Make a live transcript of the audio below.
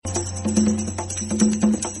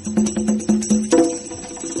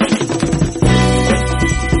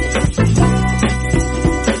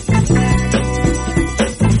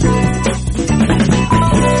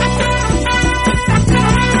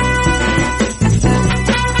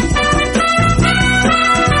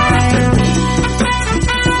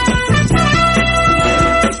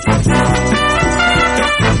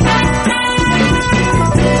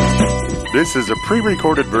This is a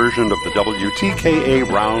pre-recorded version of the WTKA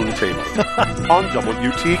Roundtable on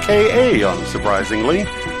WTKA, unsurprisingly,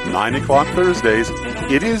 9 o'clock Thursdays.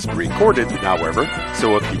 It is recorded, however,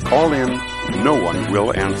 so if you call in, no one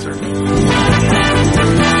will answer.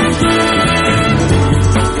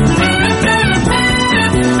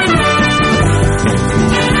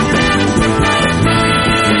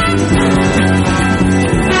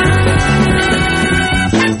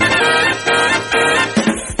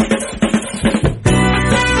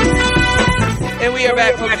 We are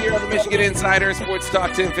back here on the Michigan Insider Sports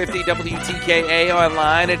Talk 1050 WTKA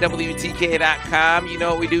online at WTKA.com. You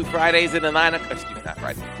know what we do Thursdays in the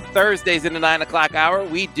 9 o'clock hour.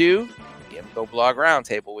 We do the MGO Blog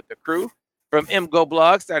Roundtable with the crew from MGO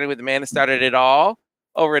Blog, starting with the man that started it all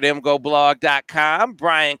over at MGOblog.com,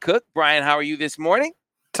 Brian Cook. Brian, how are you this morning?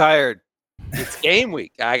 Tired. It's game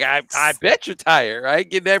week. I bet you're tired, right?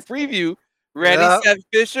 Get that preview ready, yeah. Seth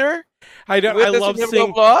Fisher. I love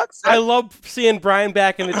seeing Brian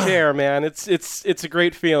back in the chair, man. It's a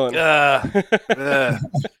great feeling. And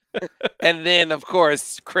then, of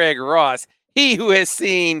course, Craig Ross, he who has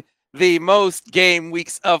seen the most game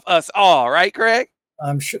weeks of us all, right, Craig?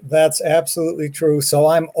 I'm sure that's absolutely true. So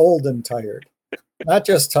I'm old and tired. Not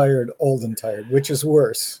just tired, old and tired, which is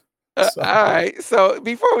worse. All right. So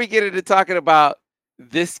before we get into talking about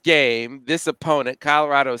this game, this opponent,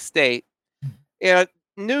 Colorado State,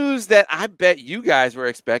 news that I bet you guys were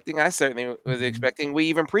expecting. I certainly was expecting. We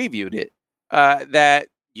even previewed it, that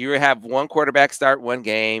you have one quarterback start one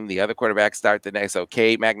game, the other quarterback start the next. So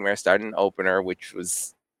Cade McNamara started an opener, which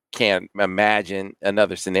was, can't imagine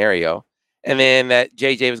another scenario. And then that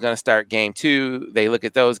JJ was going to start game 2. They look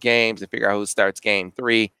at those games and figure out who starts game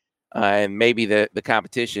 3. And maybe the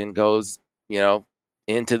competition goes,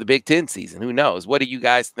 into the Big Ten season. Who knows? What do you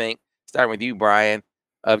guys think, starting with you, Brian,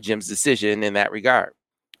 of Jim's decision in that regard?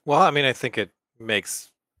 Well, I mean, I think it makes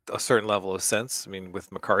a certain level of sense. I mean,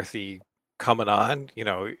 with McCarthy coming on,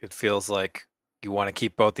 it feels like you want to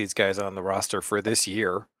keep both these guys on the roster for this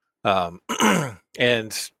year.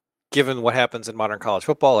 And given what happens in modern college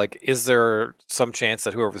football, is there some chance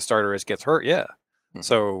that whoever the starter is gets hurt? Yeah. Mm-hmm.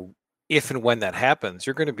 So if and when that happens,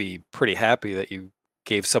 you're going to be pretty happy that you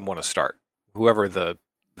gave someone a start, whoever the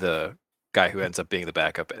guy who ends up being the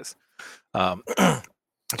backup is.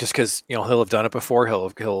 Just because he'll have done it before, he'll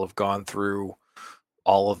have gone through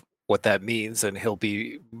all of what that means, and he'll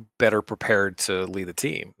be better prepared to lead the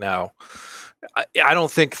team. Now, I don't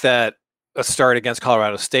think that a start against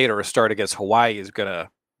Colorado State or a start against Hawaii is going to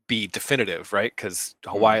be definitive, right? Because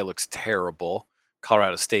Hawaii looks terrible.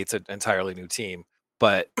 Colorado State's an entirely new team.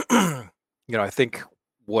 But I think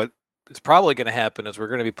what is probably going to happen is we're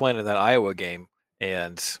going to be playing in that Iowa game,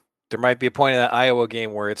 and there might be a point in that Iowa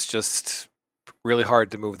game where it's just really hard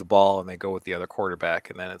to move the ball, and they go with the other quarterback,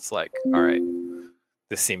 and then it's like, all right,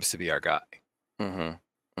 this seems to be our guy.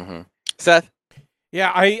 Mm-hmm. Mm-hmm. Seth?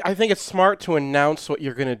 Yeah, I think it's smart to announce what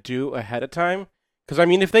you're going to do ahead of time. Because, I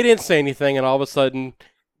mean, if they didn't say anything and all of a sudden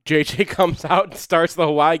JJ comes out and starts the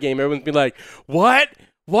Hawaii game, everyone's be like, what?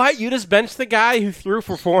 What? You just benched the guy who threw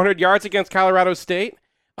for 400 yards against Colorado State?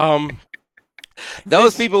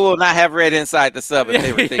 Those people will not have read Inside the Sub if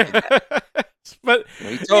they were thinking that. But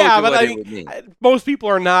most people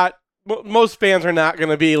are not. Most fans are not going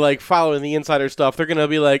to be following the insider stuff. They're going to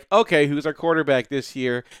be like, okay, who's our quarterback this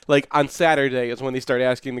year? On Saturday is when they start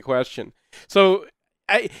asking the question. So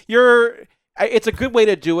it's a good way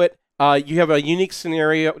to do it. You have a unique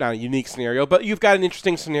scenario, not a unique scenario, but you've got an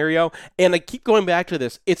interesting scenario. And I keep going back to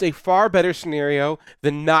this. It's a far better scenario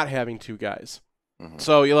than not having two guys. Mm-hmm.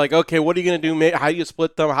 So you're like, okay, what are you going to do? How do you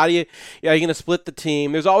split them? Are you going to split the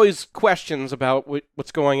team? There's always questions about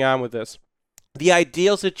what's going on with this. The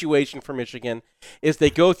ideal situation for Michigan is they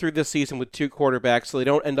go through this season with two quarterbacks so they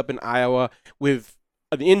don't end up in Iowa with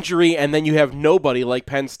an injury and then you have nobody like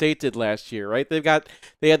Penn State did last year, right?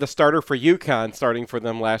 They had the starter for UConn starting for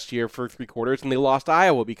them last year for 3 quarters and they lost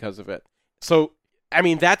Iowa because of it. So, I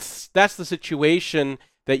mean, that's the situation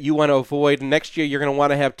that you want to avoid. Next year, you're going to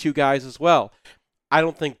want to have two guys as well. I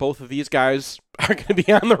don't think both of these guys are going to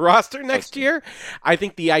be on the roster next year. I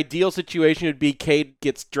think the ideal situation would be Cade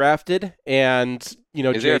gets drafted and,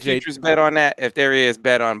 is there a futures bet on that? If there is,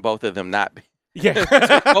 bet on both of them not. Yeah.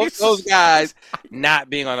 So both those guys not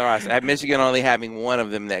being on the roster. At Michigan only having one of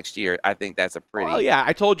them next year, I think that's a pretty. Well, yeah,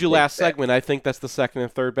 I told you last segment. I think that's the second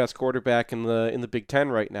and third best quarterback in the Big Ten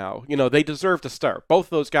right now. They deserve to start. Both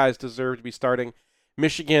of those guys deserve to be starting.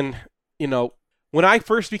 Michigan, when I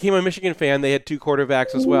first became a Michigan fan, they had two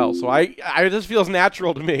quarterbacks as well. So I this feels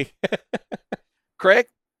natural to me. Craig?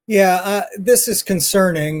 Yeah, this is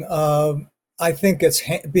concerning. I think it's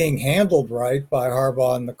being handled right by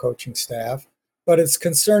Harbaugh and the coaching staff, but it's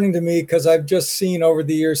concerning to me because I've just seen over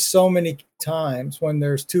the years so many times when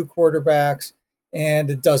there's two quarterbacks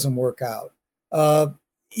and it doesn't work out.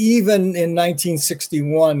 Even in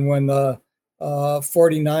 1961, when the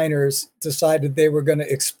 49ers decided they were going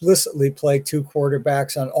to explicitly play two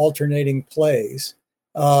quarterbacks on alternating plays,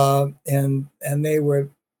 and they were,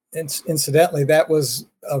 incidentally, that was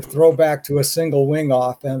a throwback to a single wing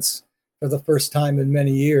offense for the first time in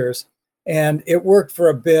many years. And it worked for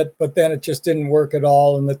a bit, but then it just didn't work at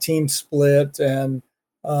all. And the team split and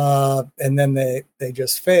then they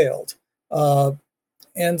just failed.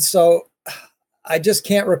 And so I just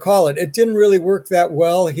can't recall it. It didn't really work that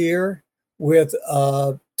well here with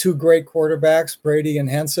two great quarterbacks, Brady and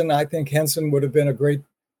Henson. I think Henson would have been a great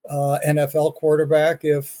NFL quarterback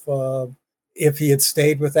if he had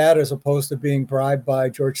stayed with that, as opposed to being bribed by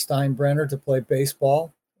George Steinbrenner to play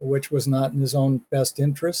baseball, which was not in his own best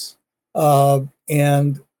interests.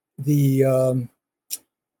 And the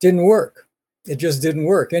didn't work. It just didn't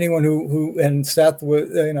work. Anyone who and Seth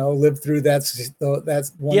lived through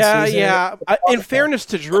that one season. Yeah. In fairness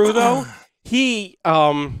to Drew, though, he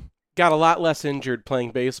got a lot less injured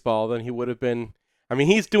playing baseball than he would have been. I mean,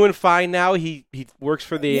 he's doing fine now. He works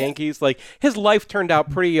for the Yankees. Like, his life turned out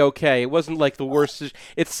pretty okay. It wasn't like the worst.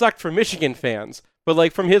 It sucked for Michigan fans. But,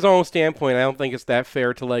 like, from his own standpoint, I don't think it's that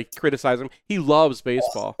fair to, like, criticize him. He loves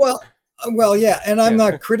baseball. Well, yeah, and I'm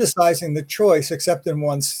not criticizing the choice except in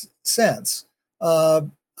one sense.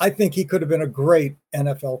 I think he could have been a great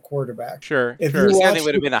NFL quarterback. Sure. He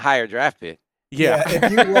would have been a higher draft pick. Yeah,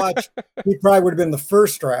 if you watch, he probably would have been the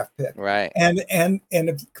first draft pick. Right.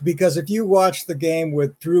 Because if you watch the game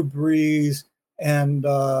with Drew Brees and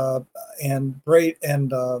Brady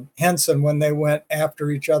and Henson when they went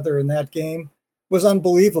after each other in that game, was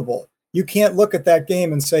unbelievable. You can't look at that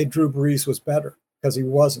game and say Drew Brees was better, because he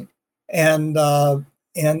wasn't. And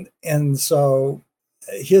so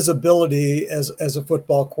his ability as a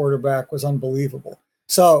football quarterback was unbelievable.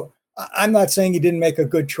 So I'm not saying he didn't make a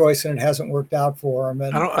good choice and it hasn't worked out for him.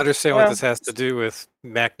 And, I don't understand what this has to do with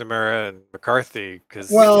McNamara and McCarthy.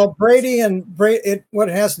 What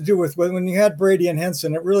it has to do with when you had Brady and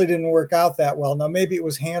Henson, it really didn't work out that well. Now, maybe it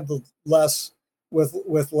was handled less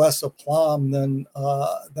with less aplomb than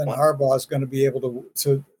Harbaugh is going to be able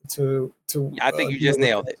to. I think you just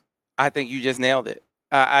nailed it.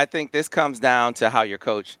 I think this comes down to how your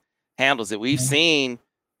coach handles it. We've seen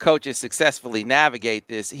coaches successfully navigate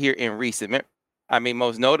this here in recent. I mean,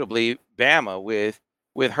 most notably Bama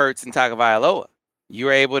with Hurts and Tagovailoa. You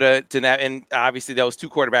were able to and obviously those two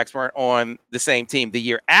quarterbacks weren't on the same team the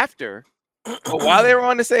year after. But while they were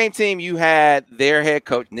on the same team, you had their head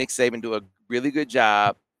coach Nick Saban do a really good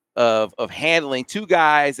job of handling two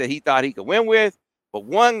guys that he thought he could win with, but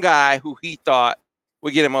one guy who he thought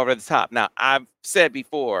would get him over the top. Now, I've said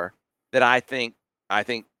before that I think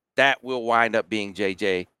that will wind up being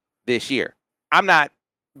JJ this year. I'm not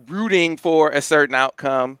rooting for a certain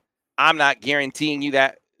outcome. I'm not guaranteeing you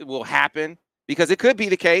that it will happen, because it could be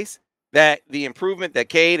the case that the improvement that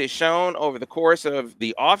Cade has shown over the course of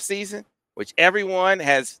the offseason, which everyone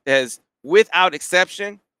has without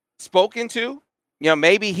exception spoken to,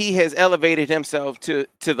 maybe he has elevated himself to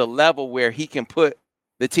the level where he can put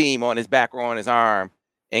the team on his back or on his arm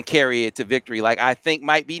and carry it to victory, like I think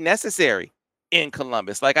might be necessary in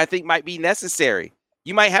Columbus. Like I think might be necessary.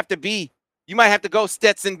 You might have to go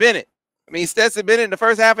Stetson Bennett. I mean, Stetson Bennett in the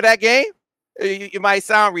first half of that game, it might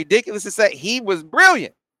sound ridiculous to say he was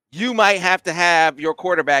brilliant. You might have to have your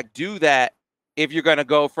quarterback do that if you're going to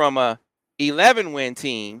go from a 11-win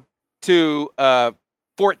team to a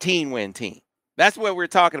 14-win team. That's what we're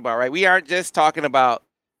talking about, right? We aren't just talking about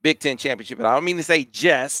Big Ten championship. And I don't mean to say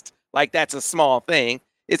just like that's a small thing.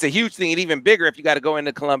 It's a huge thing, and even bigger if you got to go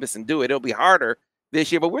into Columbus and do it. It'll be harder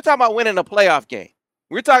this year, but we're talking about winning a playoff game.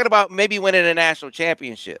 We're talking about maybe winning a national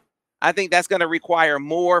championship. I think that's going to require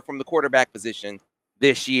more from the quarterback position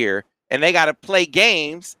this year, and they got to play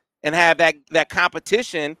games and have that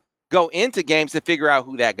competition go into games to figure out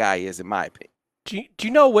who that guy is, in my opinion. Do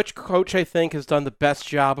you know which coach I think has done the best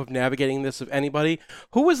job of navigating this of anybody?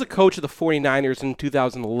 Who was the coach of the 49ers in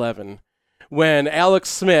 2011 when Alex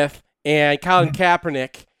Smith and Colin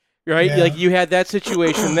Kaepernick right? Yeah. Like you had that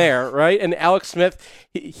situation there, right? And Alex Smith,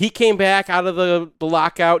 he came back out of the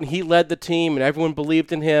lockout and he led the team and everyone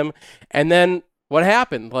believed in him. And then what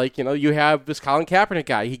happened? Like, you have this Colin Kaepernick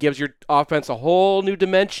guy. He gives your offense a whole new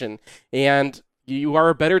dimension, and you are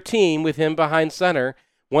a better team with him behind center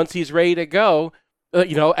once he's ready to go.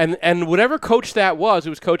 And whatever coach that was, who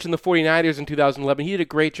was coaching the 49ers in 2011, he did a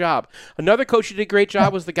great job. Another coach who did a great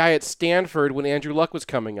job was the guy at Stanford when Andrew Luck was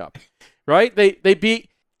coming up, right? They beat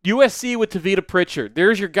USC with Tavita Pritchard.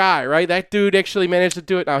 There's your guy, right? That dude actually managed to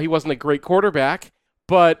do it. Now, he wasn't a great quarterback,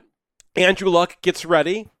 but Andrew Luck gets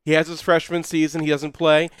ready. He has his freshman season. He doesn't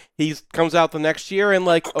play. He comes out the next year and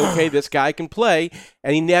okay, this guy can play,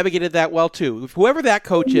 and he navigated that well too. Whoever that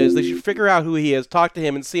coach is, they should figure out who he is, talk to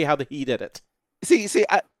him, and see how he did it.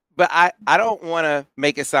 I don't want to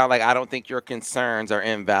make it sound like I don't think your concerns are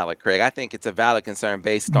invalid, Craig. I think it's a valid concern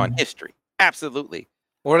based on history. Absolutely.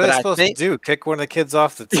 What are they supposed to do? Kick one of the kids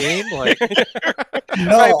off the team?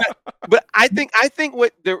 No. Right, but I think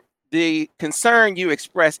what the concern you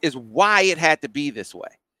express is why it had to be this way.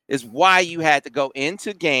 Is why you had to go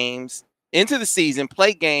into games, into the season,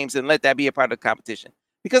 play games, and let that be a part of the competition.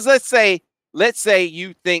 Because let's say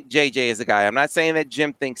you think JJ is a guy. I'm not saying that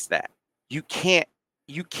Jim thinks that. You can't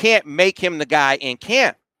make him the guy in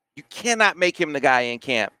camp. You cannot make him the guy in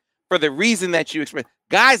camp for the reason that you express.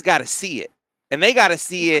 Guys got to see it, and they got to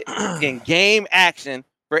see it in game action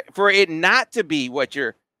for it not to be what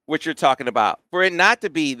you're talking about. For it not to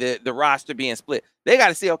be the roster being split. They got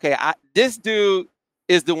to see, okay, this dude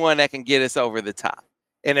is the one that can get us over the top.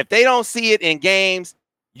 And if they don't see it in games,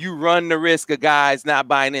 you run the risk of guys not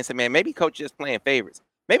buying in. So, man, maybe coach is just playing favorites.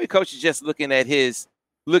 Maybe coach is just looking at his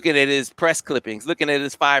press clippings, looking at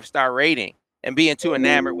his 5-star rating and being too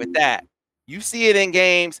enamored with that. You see it in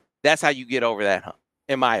games. That's how you get over that hump,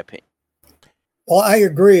 in my opinion. Well, I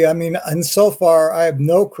agree. I mean, and so far, I have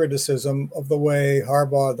no criticism of the way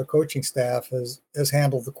Harbaugh, the coaching staff, has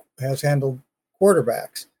handled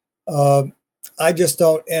quarterbacks. I just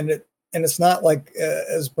don't, and it's not like,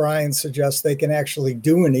 as Brian suggests, they can actually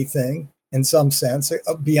do anything in some sense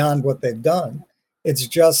beyond what they've done. It's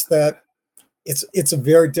just that it's a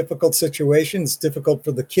very difficult situation. It's difficult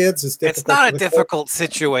for the kids. It's not a difficult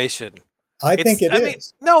situation. I think it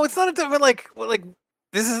is. No, it's not a difficult, like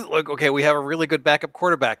this is okay, we have a really good backup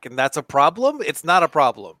quarterback, and that's a problem. It's not a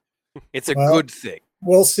problem. It's a good thing.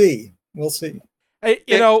 We'll see.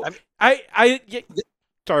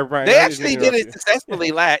 Sorry, Brian. They actually did it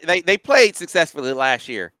successfully they played successfully last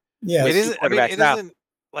year. Yeah, it isn't. I mean, it isn't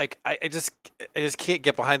like I just can't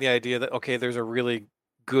get behind the idea that okay, there's a really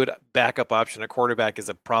good backup option. A quarterback is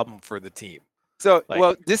a problem for the team. So,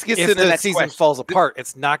 this gets to the next season question. Falls apart.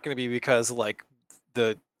 It's not going to be because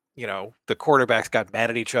the quarterbacks got mad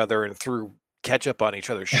at each other and threw ketchup on each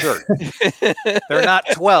other's shirt. They're not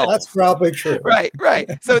 12. That's probably true. Right.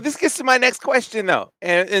 So this gets to my next question, though,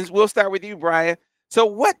 and we'll start with you, Brian. So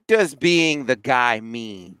what does being the guy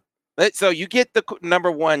mean? So you get the number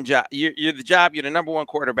one job. You're the number one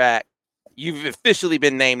quarterback. You've officially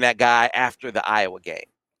been named that guy after the Iowa game.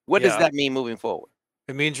 What does that mean moving forward?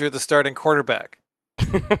 It means you're the starting quarterback.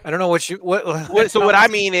 I don't know what. So what I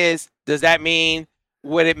mean is, does that mean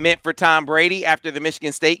what it meant for Tom Brady after the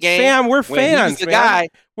Michigan State game? Sam, we're fans. He was the guy.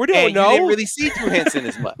 We don't know. You didn't really see Drew Henson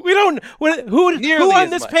as much. We don't. Who on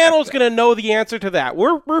this panel is going to know the answer to that?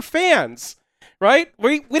 We're fans, right?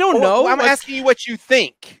 We don't know. I'm asking you what you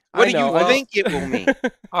think. What do you think it will mean?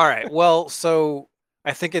 All right. Well, so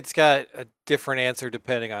I think it's got a different answer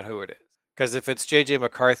depending on who it is. Because if it's J.J.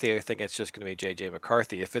 McCarthy, I think it's just going to be J.J.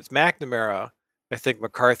 McCarthy. If it's McNamara, I think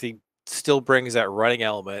McCarthy still brings that running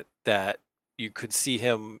element that you could see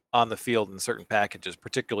him on the field in certain packages,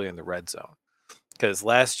 particularly in the red zone. Because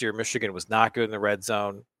last year, Michigan was not good in the red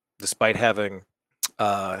zone, despite having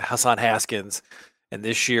Hassan Haskins. And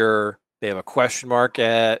this year, they have a question mark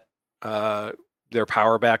at their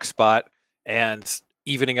power back spot. And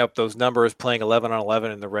evening up those numbers, playing 11 on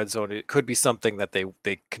 11 in the red zone, it could be something that they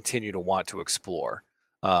continue to want to explore.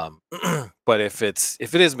 But if it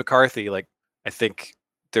is McCarthy, I think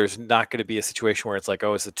there's not going to be a situation where it's like,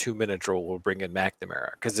 oh, it's a 2-minute drill, we'll bring in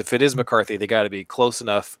McNamara. Because if it is McCarthy, they got to be close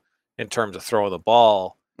enough in terms of throwing the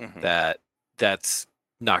ball that's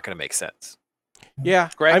not going to make sense. Yeah,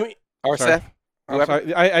 Greg? I mean, or Seth? I'm sorry.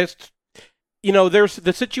 There's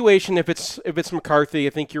the situation. If it's McCarthy, I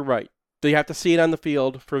think you're right. They have to see it on the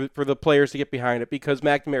field for the players to get behind it, because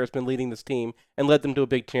McNamara's been leading this team and led them to a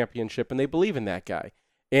big championship, and they believe in that guy.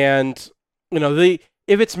 And if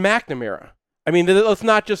it's McNamara, I mean, let's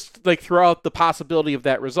not just throw out the possibility of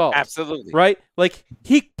that result. Absolutely. Right?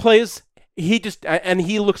 He plays, and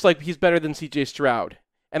he looks like he's better than C.J. Stroud.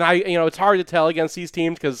 And it's hard to tell against these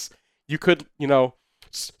teams because you could,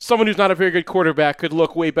 someone who's not a very good quarterback could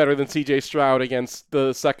look way better than C.J. Stroud against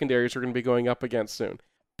the secondaries we're going to be going up against soon.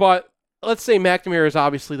 But let's say McNamara is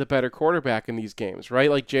obviously the better quarterback in these games, right?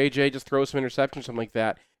 Like JJ just throws some interceptions, something like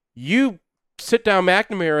that. You sit down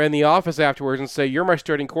McNamara in the office afterwards and say, you're my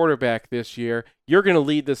starting quarterback this year. You're going to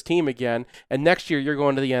lead this team again. And next year you're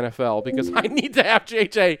going to the NFL because I need to have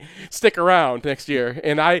JJ stick around next year.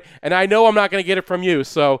 And I know I'm not going to get it from you.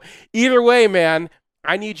 So either way, man,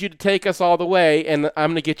 I need you to take us all the way, and I'm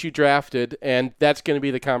going to get you drafted, and that's going to be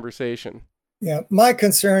the conversation. Yeah, my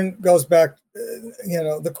concern goes back,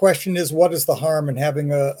 the question is, what is the harm in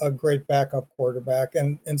having a great backup quarterback?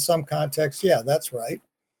 And in some contexts, yeah, that's right.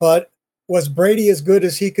 But was Brady as good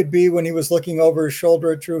as he could be when he was looking over his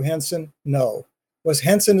shoulder at Drew Henson? No. Was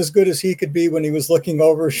Henson as good as he could be when he was looking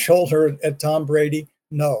over his shoulder at Tom Brady?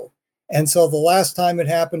 No. And so the last time it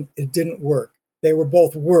happened, it didn't work. They were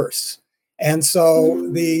both worse. And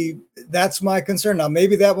so that's my concern. Now,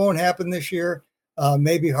 maybe that won't happen this year.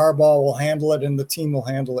 Maybe Harbaugh will handle it and the team will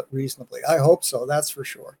handle it reasonably. I hope so. That's for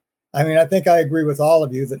sure. I mean, I think I agree with all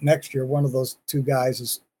of you that next year, one of those two guys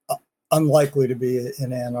is unlikely to be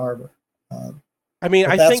in Ann Arbor. I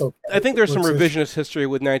think there's some revisionist history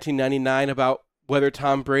with 1999 about whether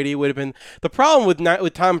Tom Brady would have been. The problem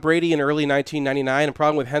with Tom Brady in early 1999, and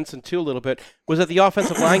problem with Henson too a little bit, was that the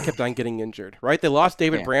offensive line kept on getting injured, right? They lost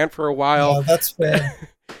David Brandt for a while. Yeah, that's fair.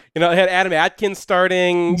 They had Adam Atkins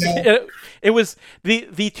starting. Yeah. It was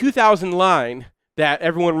the 2000 line that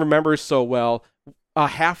everyone remembers so well.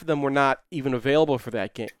 Half of them were not even available for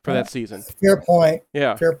that game, for that season. Fair point.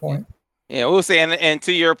 Yeah. Fair point. Yeah, we'll say, and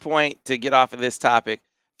to your point, to get off of this topic,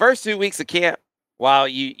 first 2 weeks of camp, while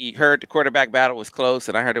you heard the quarterback battle was close,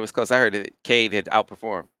 and I heard it was close, I heard that Cade had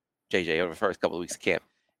outperformed JJ over the first couple of weeks of camp.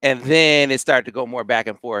 And then it started to go more back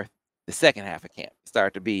and forth the second half of camp. It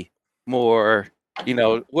started to be more,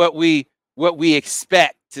 what we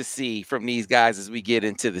expect to see from these guys as we get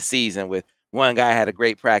into the season, with one guy had a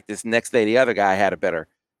great practice, next day the other guy had a better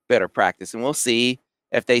practice. And we'll see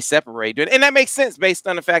if they separate. And that makes sense based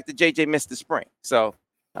on the fact that JJ missed the spring. So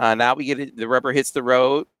now we get it, the rubber hits the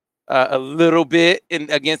road a little bit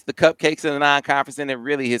against the cupcakes in the non-conference, and it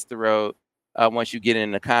really hits the road once you get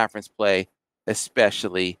into conference play,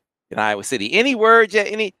 especially in Iowa City. Any words yet?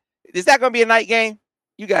 Is that going to be a night game?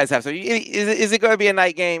 You guys have some. Is it going to be a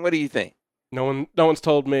night game? What do you think? No one's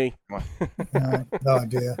told me. No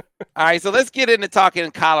idea. All right, so let's get into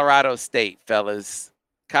talking Colorado State, fellas.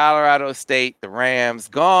 Colorado State, the Rams,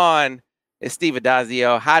 gone is Steve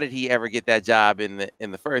Addazio. How did he ever get that job in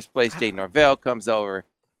the first place? Jay Norvell comes over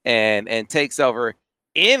and takes over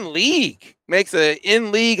in league, makes an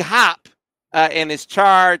in-league hop, and is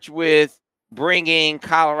charged with bringing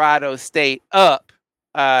Colorado State up.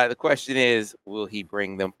 The question is, will he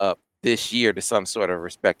bring them up this year to some sort of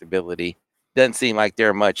respectability? Doesn't seem like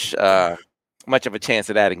they're much of a chance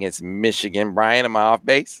of that against Michigan. Brian, am I off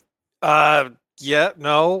base? Yeah,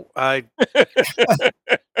 no.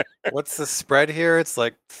 What's the spread here? It's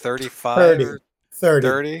like 35 or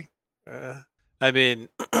 30. I mean,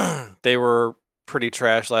 they were pretty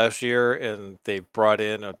trash last year, and they brought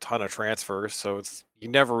in a ton of transfers. So you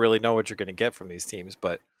never really know what you're going to get from these teams.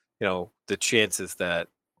 But the chances that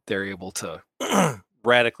they're able to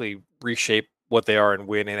radically reshape what they are and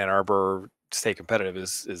win in Ann Arbor, stay competitive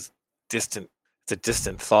is distant. It's a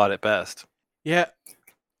distant thought at best. Yeah.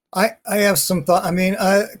 I have some thought. I mean,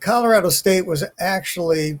 Colorado State was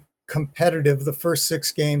actually competitive the first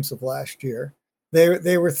 6 games of last year. They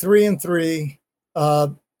were 3-3.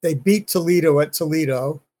 They beat Toledo at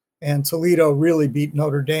Toledo, and Toledo really beat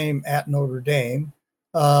Notre Dame at Notre Dame.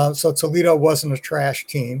 So Toledo wasn't a trash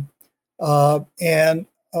team. And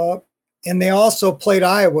they also played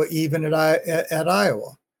Iowa even at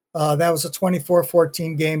Iowa. That was a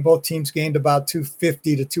 24-14 game. Both teams gained about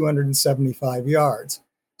 250 to 275 yards.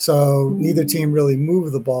 So neither team really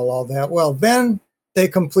moved the ball all that well. Then they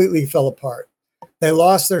completely fell apart. They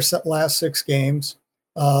lost their last 6 games.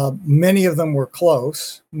 Many of them were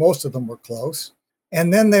close. Most of them were close.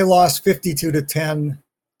 And then they lost 52-10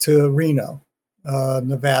 to Reno,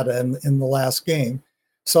 Nevada in the last game.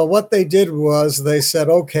 So what they did was they said,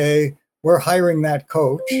 okay, we're hiring that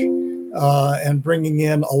coach and bringing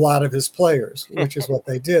in a lot of his players, which is what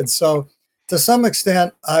they did. So to some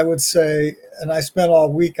extent, I would say, and I spent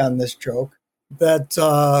all week on this joke, that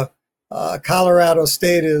Colorado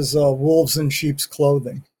State is wolves in sheep's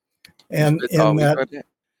clothing. And in that,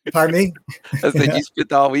 pardon me? I said you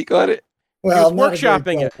spent all week on it? Well,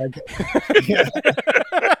 workshopping it.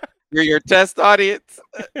 You're your test audience.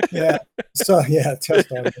 Yeah. So,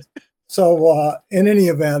 test audience. So in any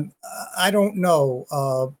event, I don't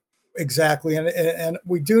know exactly. And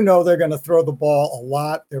we do know they're going to throw the ball a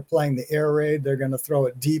lot. They're playing the air raid. They're going to throw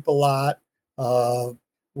it deep a lot.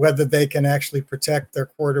 Whether they can actually protect their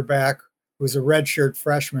quarterback, who's a redshirt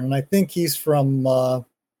freshman. And I think he's from Nevada.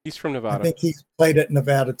 I think he's played at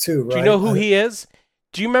Nevada too, right? Do you know who he is?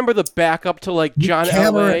 Do you remember the backup to like John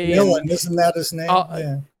Cameron Millen? Isn't that his name?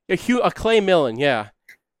 Clay Millen, yeah.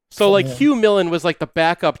 So like Hugh Millen was like the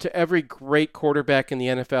backup to every great quarterback in the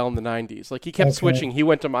NFL in the 90s. Like he kept switching. He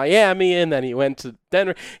went to Miami and then he went to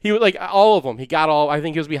Denver. He was like all of them. He got all. I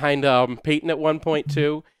think he was behind Peyton at one point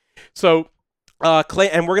too. So Clay,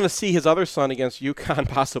 and we're gonna see his other son against UConn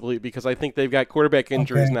possibly because I think they've got quarterback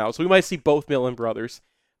injuries now. So we might see both Millen brothers.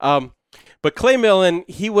 But Clay Millen,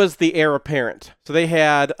 he was the heir apparent. So they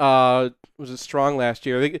had was it Strong last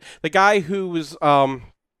year? The guy who was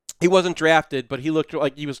he wasn't drafted, but he looked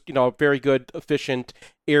like he was, a very good, efficient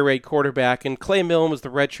air raid quarterback. And Clay Millen was the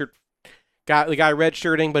redshirt guy, the guy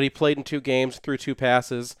redshirting, but he played in 2 games, threw 2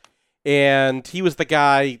 passes, and he was the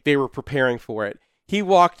guy they were preparing for it. He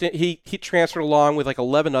walked in, he transferred along with like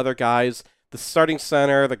 11 other guys, the starting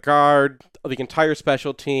center, the guard, the entire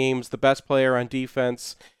special teams, the best player on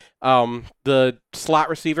defense, the slot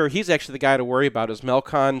receiver. He's actually the guy to worry about is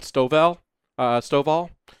Melkon Stovall.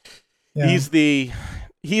 Yeah.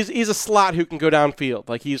 He's a slot who can go downfield.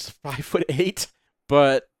 Like he's 5'8",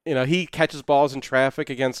 but he catches balls in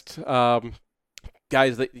traffic against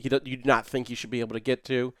guys that you do not think you should be able to get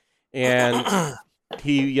to, and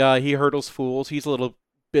he hurdles fools. He's a little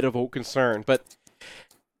bit of a concern, but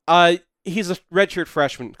he's a redshirt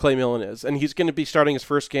freshman. Clay Millen is, and he's going to be starting his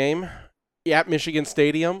first game at Michigan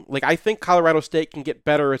Stadium. Like I think Colorado State can get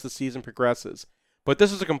better as the season progresses. But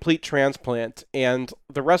this is a complete transplant, and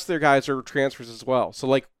the rest of their guys are transfers as well. So,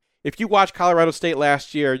 like, if you watch Colorado State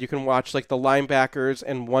last year, you can watch, like, the linebackers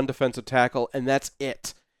and 1 defensive tackle, and that's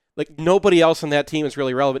it. Like, nobody else on that team is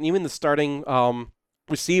really relevant. Even the starting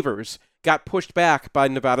receivers got pushed back by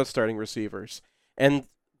Nevada's starting receivers. And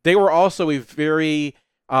they were also a very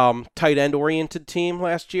tight end-oriented team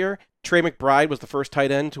last year. Trey McBride was the first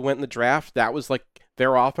tight end who went in the draft. That was, like,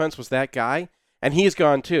 their offense was that guy. And he's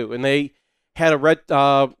gone, too. And they had a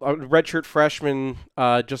redshirt freshman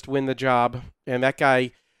just win the job, and that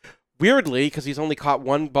guy, weirdly, because he's only caught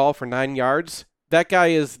 1 ball for 9 yards, that guy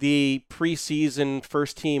is the preseason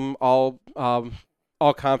first-team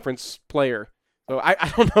all-conference player. So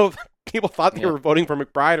I don't know if people thought they were voting for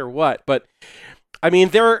McBride or what, but I mean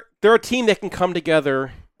they're a team that can come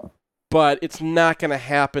together, but it's not going to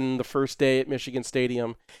happen the first day at Michigan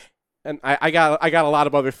Stadium. And I got a lot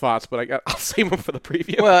of other thoughts, but I'll save them for the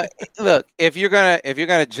preview. Well, look, if you're gonna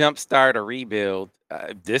jumpstart a rebuild,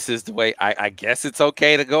 this is the way. I guess it's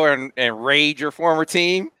okay to go and raid your former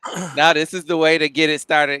team. Now this is the way to get it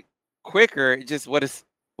started quicker. Just what does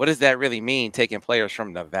that really mean? Taking players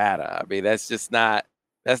from Nevada? I mean, that's not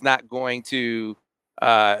going to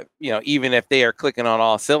even if they are clicking on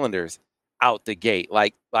all cylinders out the gate,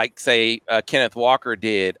 like say Kenneth Walker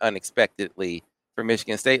did unexpectedly for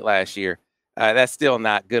Michigan State last year, that's still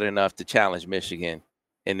not good enough to challenge Michigan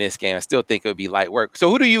in this game. I still think it would be light work. So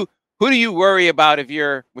who do you worry about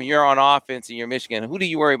when you're on offense and you're Michigan? Who do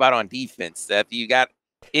you worry about on defense? Have you got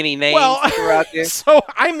any names out there? So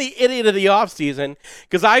I'm the idiot of the offseason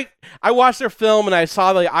because I watched their film and I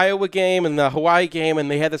saw the Iowa game and the Hawaii game,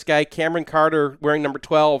 and they had this guy Cameron Carter wearing number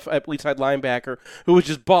 12 at lead-side linebacker who was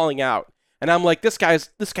just balling out. And I'm like, this guy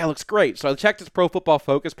looks great. So I checked his Pro Football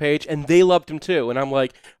Focus page, and they loved him too. And I'm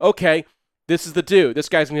like, okay, this is the dude. This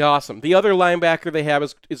guy's going to be awesome. The other linebacker they have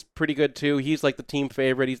is pretty good too. He's like the team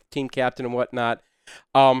favorite. He's the team captain and whatnot.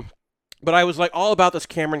 But I was like all about this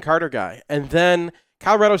Cameron Carter guy. And then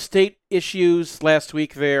Colorado State issues last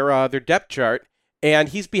week their depth chart, and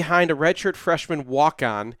he's behind a redshirt freshman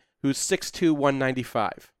walk-on who's 6'2",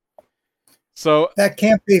 195. So that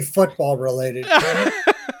can't be football related.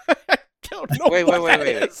 Wait.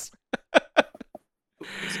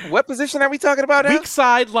 What position are we talking about now? Weak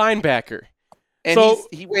side linebacker. And so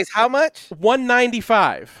he weighs how much?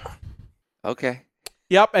 195. Okay.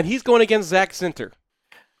 Yep, and he's going against Zach Zinter.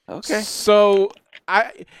 Okay. So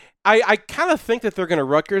I kind of think that they're going to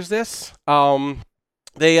Rutgers this.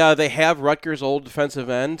 They have Rutgers' old defensive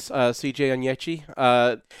end, CJ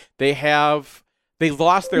Onyechi. They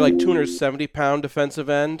lost their 270-pound defensive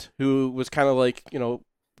end, who was kind of like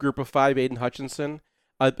group of 5, Aiden Hutchinson.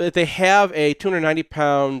 But they have a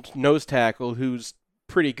 290-pound nose tackle who's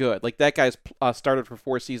pretty good. Like that guy's started for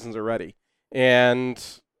 4 seasons already. And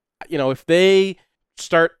if they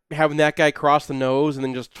start having that guy cross the nose and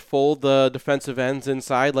then just fold the defensive ends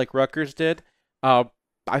inside like Rutgers did, I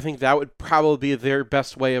I think that would probably be their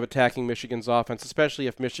best way of attacking Michigan's offense, especially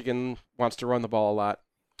if Michigan wants to run the ball a lot.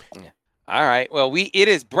 Yeah. All right. Well, it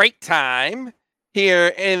is break time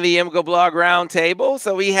here in the MGO Blog Roundtable.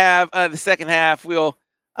 So we have the second half. We'll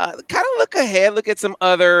kind of look ahead, look at some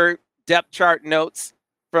other depth chart notes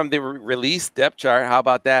from the release depth chart. How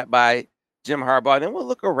about that by Jim Harbaugh? Then we'll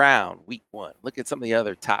look around week one, look at some of the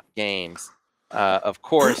other top games. Of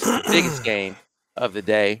course, the biggest game of the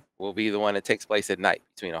day will be the one that takes place at night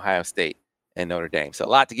between Ohio State and Notre Dame. So a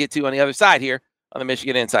lot to get to on the other side here on the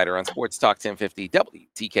Michigan Insider on Sports Talk 1050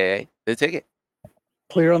 WTKA. The ticket.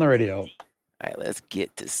 Clear on the radio. All right, let's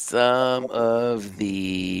get to some of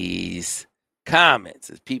these comments,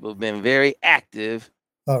 as people have been very active.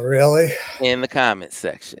 Oh, really? In the comments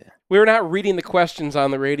section. We're not reading the questions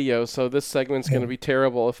on the radio, so this segment's going to be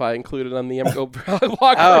terrible if I include it on the MGO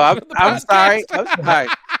blog.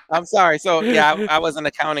 I'm sorry. So yeah, I wasn't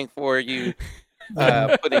accounting for you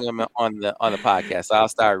putting them on the podcast. So I'll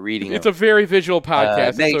start reading. It's a very visual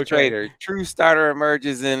podcast. Nate Trader, true starter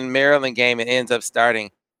emerges in Maryland game and ends up starting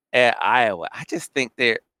at Iowa. I think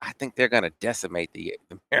they're going to decimate the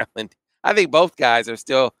Maryland. I think both guys are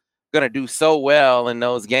still going to do so well in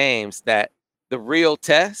those games that the real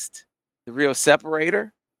test, the real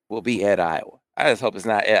separator, will be at Iowa. I just hope it's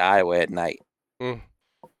not at Iowa at night. I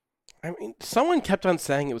mean, someone kept on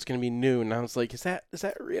saying it was going to be noon, and I was like, is that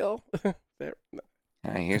real? All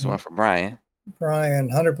right, here's one from Brian. Brian,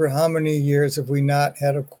 100%. How many years have we not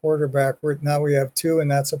had a quarterback? Now we have two, and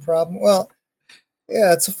that's a problem. Well,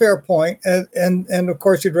 yeah, it's a fair point. And of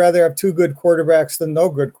course, you'd rather have two good quarterbacks than no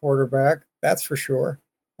good quarterback. That's for sure.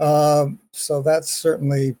 So that's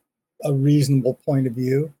certainly a reasonable point of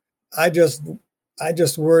view. I just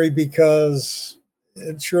worry because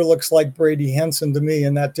it sure looks like Brady Henson to me,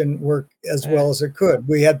 and that didn't work as well as it could.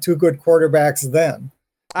 We had two good quarterbacks then.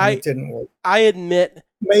 It didn't work. I admit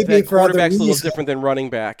maybe that quarterback's a little different than running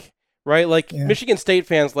back, right? Like Michigan State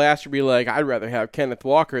fans last year be like, I'd rather have Kenneth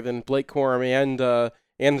Walker than Blake Corum and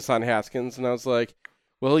Deshaun Haskins, and I was like,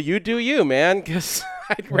 well, you do you, man, because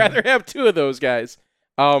I'd rather have two of those guys.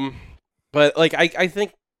 But like I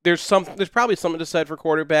think there's probably something to said for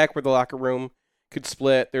quarterback where the locker room could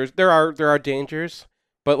split. There are dangers,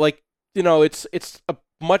 but like, you know, it's a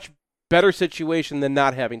much better situation than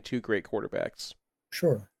not having two great quarterbacks.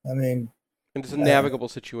 Sure. I mean, and it's a navigable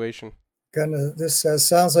situation. This says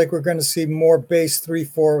sounds like we're going to see more base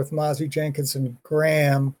 3-4 with Mozzie Jenkins and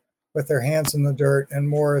Graham with their hands in the dirt, and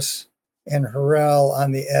Morris and Harrell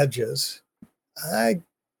on the edges. I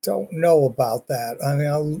don't know about that. I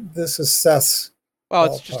mean, this is Seth's. Well,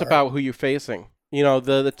 it's just about who you're facing. You know,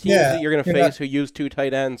 the teams that you're going to face who use two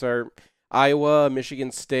tight ends are Iowa,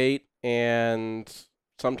 Michigan State, and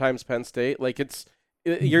sometimes Penn State. Like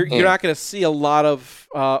you're not going to see a lot of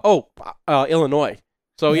Illinois.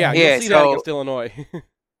 So you'll see that against Illinois.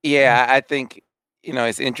 Yeah, I think, you know,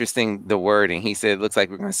 it's interesting, the wording. He said it looks like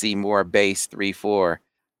we're going to see more base 3-4.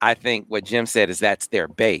 I think what Jim said is that's their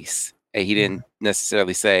base. He didn't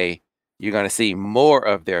necessarily say you're going to see more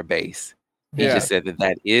of their base. He just said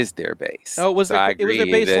that is their base. Oh, it was their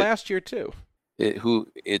base last year too.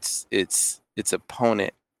 It's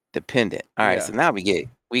opponent dependent. All right, so now we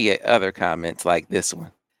get other comments like this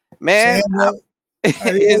one. Man,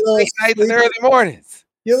 it's late nights and early mornings.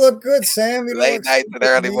 You look good, Sam. Late nights and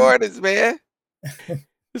early mornings, man.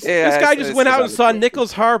 This guy just went out and saw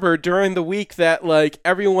Nichols Harbor during the week that like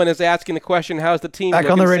everyone is asking the question, how's the team back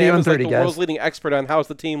look? On the radio in 30, like the guys. World's leading expert on how's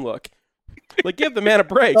the team look. Like, give the man a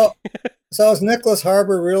break. So is Nicholas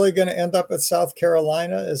Harbor really going to end up at South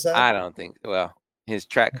Carolina? Is that? I don't think. Well, his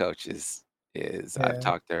track coach is. I've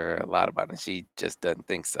talked to her a lot about it. She just doesn't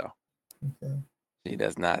think so. Okay. She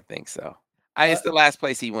does not think so. It's the last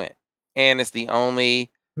place he went, and it's the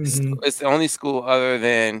only. It's the only school other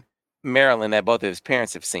than Maryland that both of his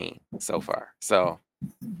parents have seen so far. So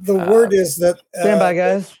the word is that stand by,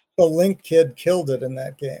 guys. The Link kid killed it in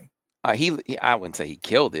that game. I wouldn't say he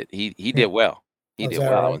killed it. He did well. He did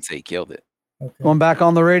well. Right? I wouldn't say he killed it. Okay. Going back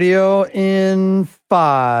on the radio in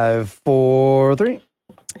 5, 4, 3.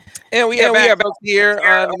 And we are back here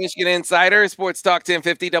on the Michigan Insider, Sports Talk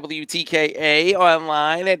 1050 WTKA,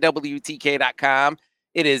 online at WTK.com.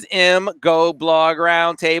 It is MGO Blog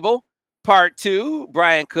Roundtable, Part 2.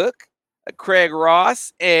 Brian Cook, Craig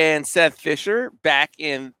Ross, and Seth Fisher back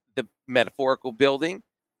in the metaphorical building.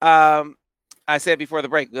 I said before the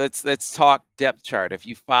break, let's talk depth chart. If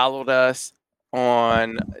you followed us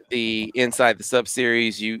on the Inside the Sub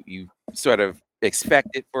series, you sort of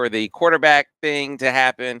expected for the quarterback thing to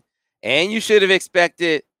happen, and you should have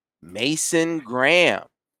expected Mason Graham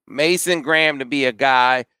to be a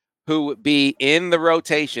guy who would be in the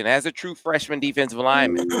rotation as a true freshman defensive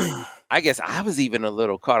lineman. I guess I was even a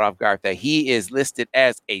little caught off guard that he is listed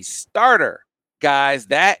as a starter. Guys,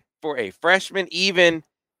 that for a freshman, even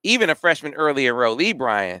a freshman early enrollee,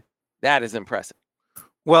 Brian, that is impressive.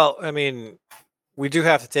 Well, I mean, we do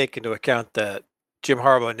have to take into account that Jim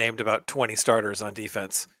Harbaugh named about 20 starters on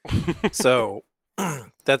defense. So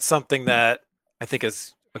that's something that I think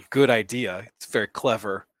is a good idea. It's very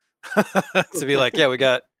clever to be like,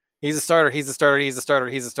 yeah, he's a starter, he's a starter, he's a starter,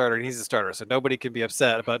 he's a starter, and he's a starter. So nobody can be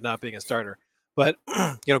upset about not being a starter. But,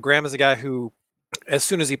 Graham is a guy who, as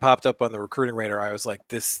soon as he popped up on the recruiting radar, I was like,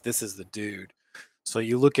 this is the dude. So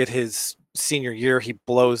you look at his senior year, he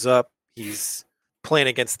blows up. He's playing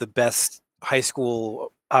against the best high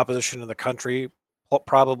school opposition in the country,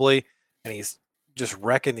 probably, and he's just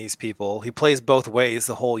wrecking these people. He plays both ways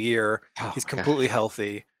the whole year. He's completely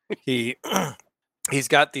healthy. He's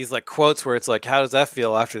got these like quotes where it's like, how does that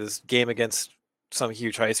feel after this game against some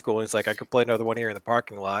huge high school? And he's like, I could play another one here in the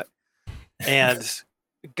parking lot. And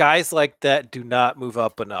guys like that do not move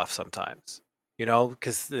up enough sometimes,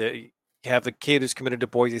 because you have the kid who's committed to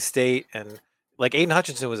Boise State, and like Aiden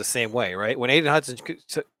Hutchinson was the same way, right? When Aiden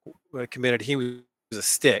Hutchinson committed, he was a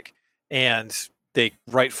stick, and they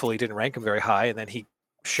rightfully didn't rank him very high. And then he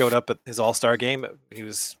showed up at his all-star game. He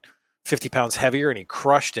was 50 pounds heavier, and he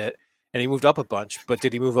crushed it, and he moved up a bunch. But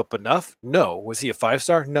did he move up enough? No. Was he a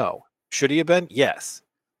 5-star? No. Should he have been? Yes.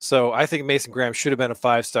 So I think Mason Graham should have been a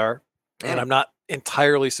 5-star, and I'm not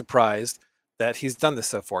entirely surprised that he's done this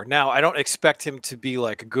so far. Now, I don't expect him to be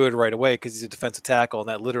like good right away because he's a defensive tackle, and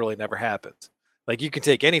that literally never happens. Like, you can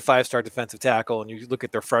take any 5-star defensive tackle and you look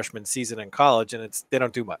at their freshman season in college, and they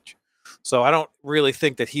don't do much. So I don't really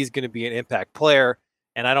think that he's going to be an impact player,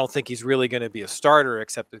 and I don't think he's really going to be a starter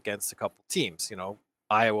except against a couple teams,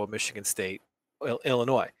 Iowa, Michigan State,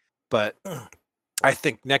 Illinois. But I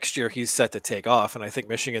think next year he's set to take off, and I think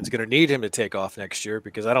Michigan's going to need him to take off next year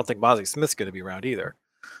because I don't think Mazi Smith's going to be around either.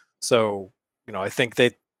 So, I think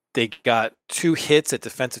they got 2 hits at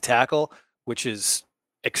defensive tackle, which is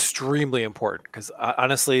extremely important because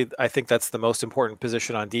honestly, I think that's the most important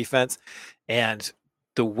position on defense. And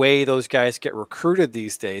the way those guys get recruited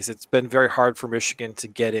these days, it's been very hard for Michigan to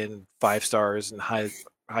get in 5-stars and high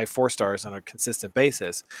 4-stars on a consistent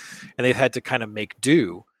basis. And they've had to kind of make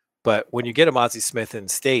do. But when you get a Mazi Smith in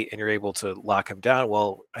state and you're able to lock him down,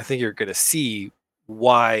 well, I think you're going to see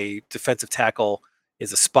why defensive tackle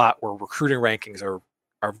is a spot where recruiting rankings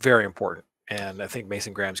are very important. And I think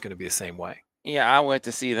Mason Graham's going to be the same way. Yeah, I went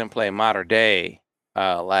to see them play Mater Dei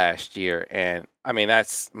last year. And I mean,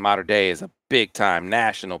 Mater Dei is a big time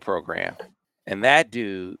national program. And that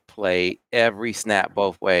dude played every snap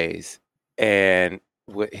both ways. And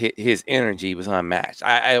his energy was unmatched.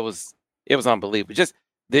 It was unbelievable. Just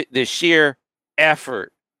the sheer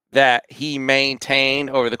effort that he maintained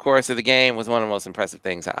over the course of the game was one of the most impressive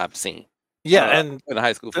things I've seen. Yeah, and in the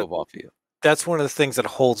high school football field. That's one of the things that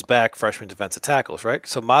holds back freshman defensive tackles, right?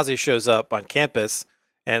 So Mazi shows up on campus,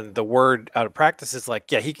 and the word out of practice is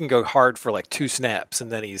like, yeah, he can go hard for like 2 snaps,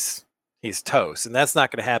 and then he's toast. And that's not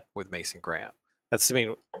going to happen with Mason Graham.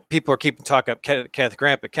 People are keeping talking up Kenneth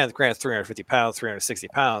Grant, but Kenneth Grant's 350 pounds, 360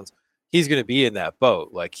 pounds. He's going to be in that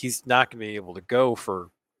boat. Like, he's not going to be able to go for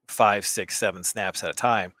 5, 6, 7 snaps at a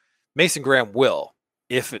time. Mason Graham will,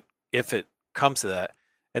 if it comes to that.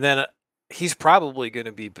 And then he's probably going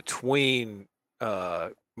to be between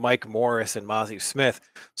Mike Morris and Mazi Smith.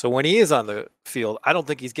 So when he is on the field, I don't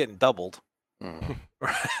think he's getting doubled.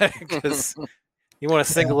 Right? Because you want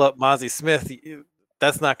to single up Mazi Smith,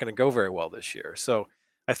 that's not going to go very well this year. So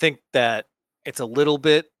I think that it's a little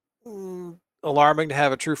bit alarming to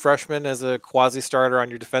have a true freshman as a quasi-starter on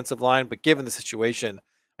your defensive line, but given the situation,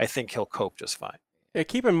 I think he'll cope just fine. Yeah,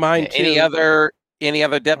 keep in mind any other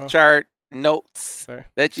depth chart notes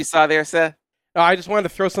that you saw there, Seth? I just wanted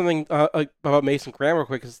to throw something about Mason Graham real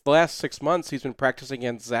quick, because the last 6 months he's been practicing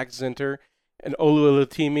against Zach Zinter and Olu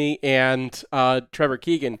Olutimi and Trevor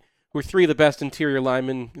Keegan, who are 3 of the best interior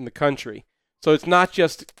linemen in the country. So it's not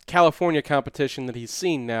just California competition that he's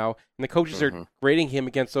seen now, and the coaches are grading him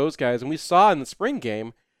against those guys. And we saw in the spring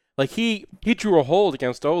game, like he drew a hold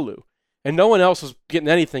against Olu, and no one else was getting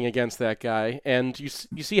anything against that guy. And you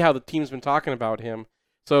see how the team's been talking about him.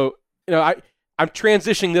 So I'm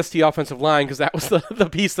transitioning this to the offensive line because that was the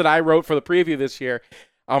piece that I wrote for the preview this year.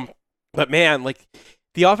 But man, like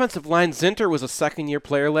the offensive line, Zinter was a second-year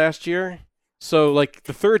player last year. So like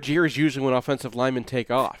the third year is usually when offensive linemen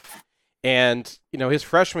take off. And his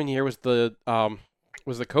freshman year was the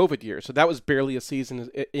COVID year, so that was barely a season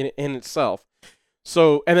in itself.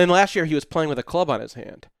 So, and then last year he was playing with a club on his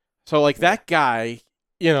hand. So like that guy,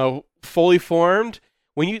 fully formed,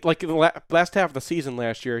 when you like in the last half of the season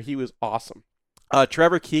last year, he was awesome.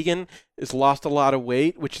 Trevor Keegan has lost a lot of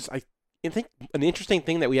weight, which is I think an interesting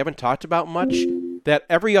thing that we haven't talked about much. That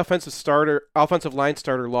every offensive line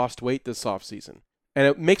starter lost weight this offseason. And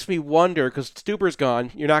it makes me wonder, because Stuber's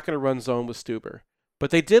gone, you're not going to run zone with Stuber.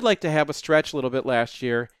 But they did like to have a stretch a little bit last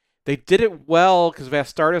year. They did it well because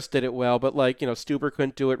Vastardis did it well, but Stuber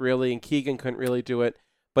couldn't do it really, and Keegan couldn't really do it.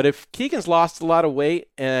 But if Keegan's lost a lot of weight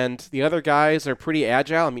and the other guys are pretty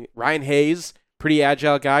agile, I mean, Ryan Hayes, pretty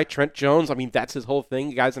agile guy. Trent Jones, I mean, that's his whole thing.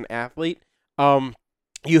 The guy's an athlete. Olu,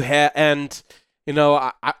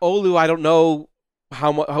 I don't know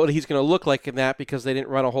how he's going to look like in that because they didn't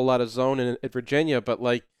run a whole lot of zone in Virginia. But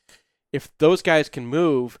if those guys can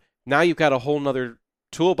move, now you've got a whole nother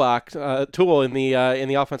tool in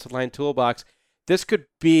the offensive line toolbox. This could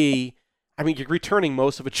be, I mean, you're returning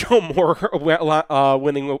most of a Joe Moore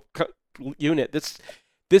winning unit. This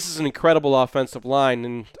is an incredible offensive line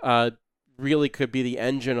and really could be the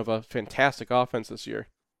engine of a fantastic offense this year.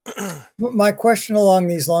 My question along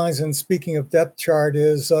these lines, and speaking of depth chart,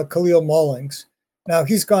 is Khalil Mullings. Now,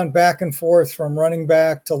 he's gone back and forth from running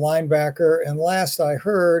back to linebacker, and last I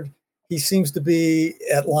heard, he seems to be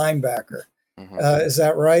at linebacker. Mm-hmm. Is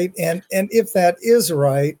that right? And if that is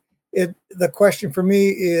right, the question for me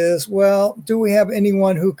is, well, do we have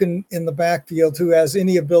anyone who can in the backfield who has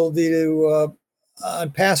any ability to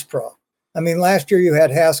on pass pro? I mean, last year you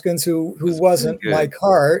had Haskins, who wasn't Mike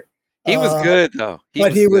Hart. He was good though.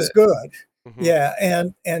 He was good. Mm-hmm. Yeah,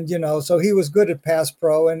 and so he was good at pass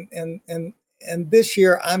pro, and this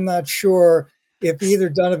year I'm not sure if either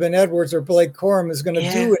Donovan Edwards or Blake Corum is going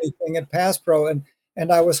to do anything at pass pro, and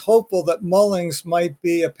I was hopeful that Mullings might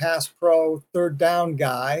be a pass pro third down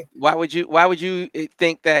guy. Why would you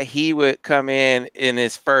think that he would come in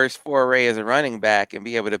his first foray as a running back and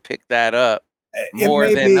be able to pick that up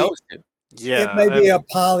more than those two? Yeah, it may be a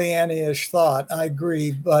Pollyanna-ish thought. I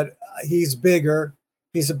agree, but he's bigger.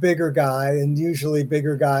 He's a bigger guy, and usually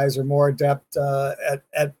bigger guys are more adept at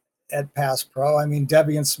pass pro. I mean,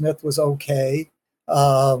 Devian Smith was okay.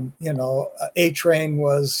 A-Train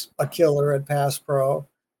was a killer at pass pro.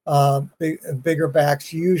 Bigger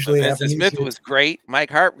backs usually have. Smith was great. Mike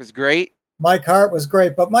Hart was great. Mike Hart was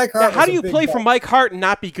great, but Mike Hart. Now, how do you play for Mike Hart and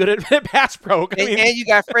not be good at pass pro? And you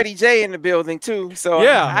got Freddie J in the building too. So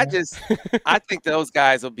yeah, I think those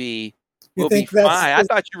guys will be fine. I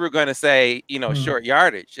thought you were going to say short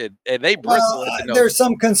yardage, and they bristle. There's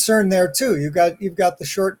some concern there too. You've got the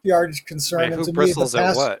short yardage concern. Man, who bristles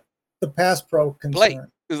at what? The pass pro concern. Blake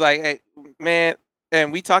was like, hey, man,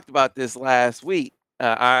 and we talked about this last week.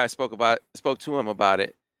 I spoke to him about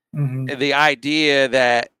it. Mm-hmm. The idea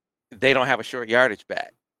that they don't have a short yardage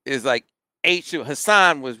back is like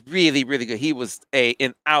Hassan was really, really good. He was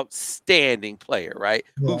an outstanding player, right?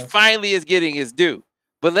 Yeah. Who finally is getting his due.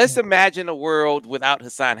 But let's imagine a world without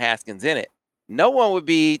Hassan Haskins in it. No one would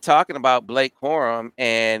be talking about Blake Corum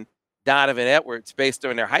and Donovan Edwards based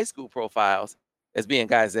on their high school profiles as being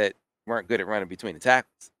guys that weren't good at running between the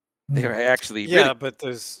tackles. They were actually but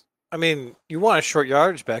you want a short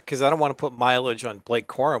yardage back because I don't want to put mileage on Blake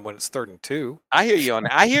Corum when it's 3rd and 2. I hear you on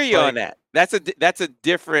that. That's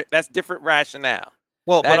different rationale.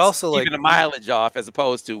 Well, but also keeping the mileage off as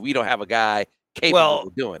opposed to we don't have a guy capable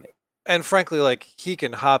of doing it. And frankly, he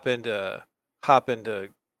can hop into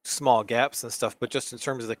small gaps and stuff, but just in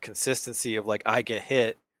terms of the consistency of I get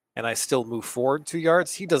hit and I still move forward 2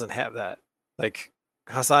 yards, he doesn't have that.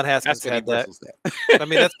 Hassan Haskins had that. I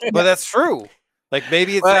mean, that's true.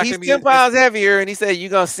 Maybe it's not going to be. He's 10 pounds heavier, and he said you're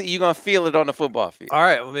gonna feel it on the football field. All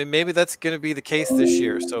right, well, maybe that's going to be the case this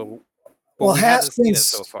year. So, well, Haskins.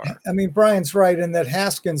 So far. I mean, Brian's right in that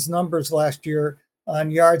Haskins' numbers last year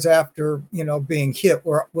on yards after being hit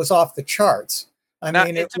was off the charts.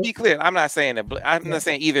 To be clear, I'm not saying that. I'm not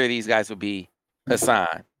saying either of these guys would be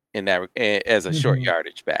Hassan in that as a short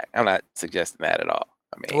yardage back. I'm not suggesting that at all.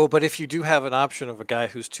 But if you do have an option of a guy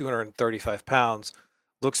who's 235 pounds,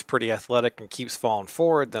 looks pretty athletic, and keeps falling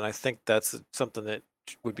forward, then I think that's something that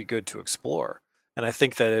would be good to explore. And I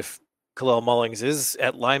think that if Khalil Mullings is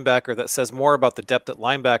at linebacker, that says more about the depth at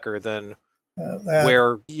linebacker than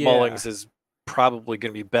where Mullings is probably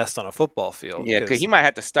going to be best on a football field. Yeah, because he might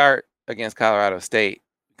have to start against Colorado State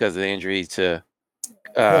because of the injury to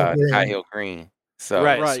Kyle Green. So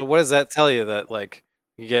right. So what does that tell you? That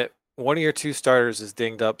you get one of your 2 starters is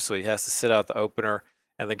dinged up, so he has to sit out the opener,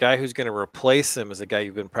 and the guy who's going to replace him is a guy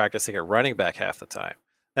you've been practicing at running back half the time.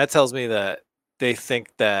 That tells me that they think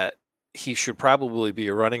that he should probably be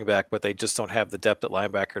a running back, but they just don't have the depth at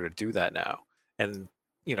linebacker to do that now. And,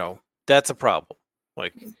 that's a problem.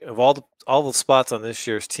 Like of all the spots on this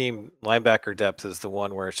year's team, linebacker depth is the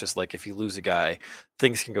one where it's just like if you lose a guy,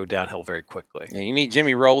 things can go downhill very quickly. Yeah, you need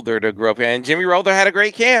Jimmy Rolder to grow up, and Jimmy Rolder had a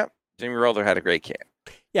great camp.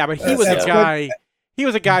 Yeah, but he was a guy. He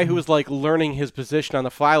was a guy who was like learning his position on the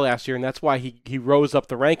fly last year, and that's why he rose up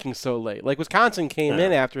the rankings so late. Like Wisconsin came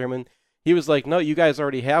in after him, and he was like, "No, you guys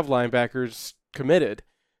already have linebackers committed."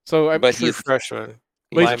 So, but he's a freshman.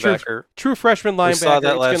 But linebacker. True freshman linebacker. We saw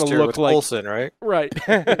that last year with Olsen, right? Right.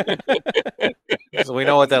 So we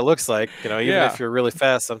know what that looks like. You know, even if you're really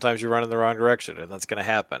fast, sometimes you run in the wrong direction, and that's going to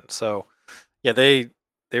happen. So, yeah, they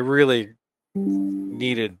really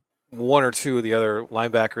needed one or two of the other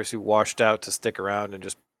linebackers who washed out to stick around and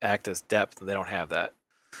just act as depth, and they don't have that.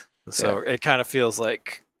 So it kind of feels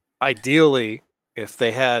like, ideally, if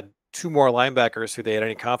they had two more linebackers who they had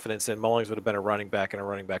any confidence in, Mullings would have been a running back and a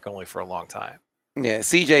running back only for a long time. Yeah,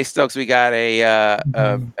 CJ Stokes. We got a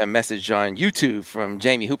message on YouTube from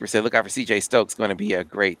Jamie Hooper. Said, "Look out for CJ Stokes. Going to be a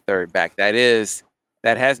great third back." There's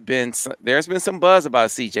been some buzz about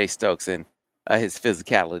CJ Stokes and his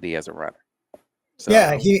physicality as a runner. So,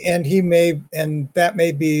 yeah, that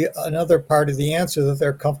may be another part of the answer, that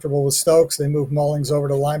they're comfortable with Stokes. They move Mullings over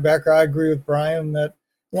to linebacker. I agree with Brian that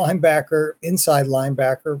inside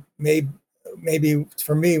linebacker, maybe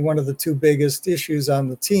for me one of the two biggest issues on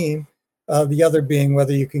the team. The other being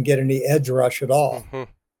whether you can get any edge rush at all.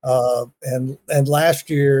 And last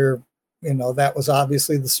year, that was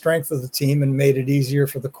obviously the strength of the team and made it easier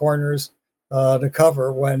for the corners to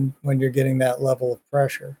cover when you're getting that level of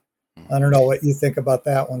pressure. I don't know what you think about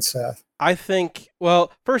that one, Seth. I think,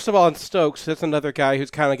 well, first of all, in Stokes, that's another guy who's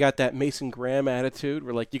kind of got that Mason Graham attitude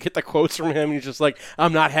where, like, you get the quotes from him and you're just like,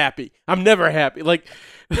 I'm not happy. I'm never happy. Like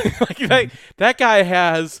that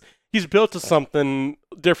guy he's built to something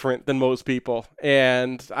different than most people.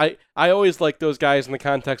 And I always like those guys in the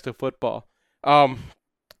context of football.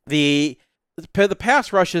 The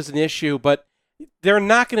pass rush is an issue, but they're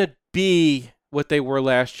not going to be what they were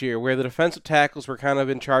last year, where the defensive tackles were kind of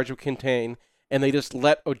in charge of contain, and they just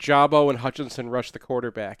let Ojabo and Hutchinson rush the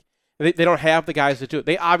quarterback. They don't have the guys to do it.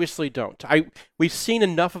 They obviously don't. We've seen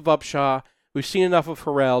enough of Upshaw, we've seen enough of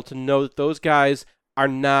Harrell to know that those guys are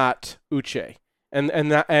not Uche and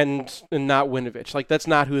not Winovich. Like, that's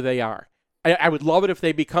not who they are. I would love it if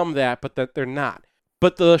they become that, but that they're not.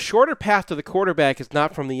 But the shorter path to the quarterback is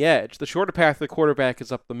not from the edge. The shorter path to the quarterback is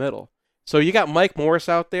up the middle. So you got Mike Morris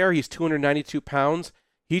out there. He's 292 pounds.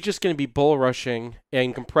 He's just going to be bull rushing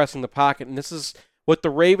and compressing the pocket. And this is what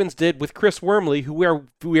the Ravens did with Chris Wormley, who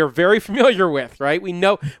we are very familiar with, right? We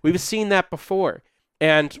know, we've seen that before.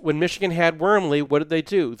 And when Michigan had Wormley, what did they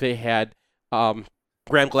do? They had Graham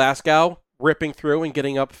Glasgow ripping through and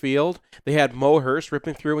getting upfield. They had Mo Hurst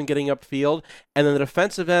ripping through and getting upfield. And then the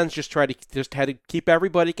defensive ends just had to keep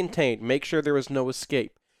everybody contained, make sure there was no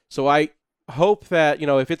escape. So I hope that,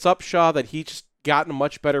 if it's Upshaw, that he's just gotten a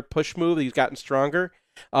much better push move, that he's gotten stronger.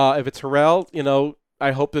 If it's Harrell,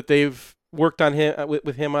 I hope that they've worked on him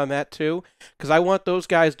with him on that too, because I want those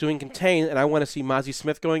guys doing contain, and I want to see Mozzie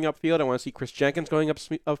Smith going upfield. I want to see Chris Jenkins going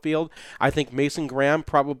upfield. I think Mason Graham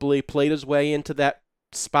probably played his way into that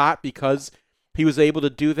spot because he was able to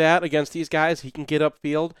do that against these guys. He can get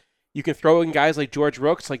upfield. You can throw in guys like George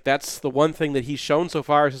Rooks. Like, that's the one thing that he's shown so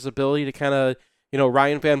far, is his ability to kind of,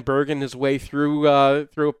 Ryan Van Bergen his way through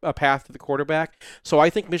a path to the quarterback. So I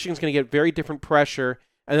think Michigan's going to get very different pressure,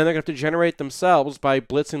 and then they're going to have to generate themselves by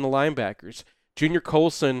blitzing the linebackers. Junior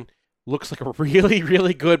Colson looks like a really,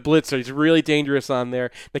 really good blitzer. He's really dangerous on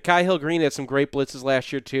there. Nakai Hill-Green had some great blitzes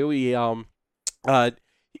last year too.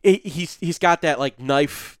 He's got that like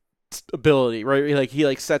knife ability, right?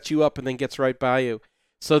 He sets you up and then gets right by you.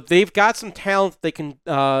 So they've got some talent that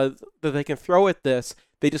they can throw at this.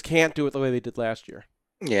 They just can't do it the way they did last year.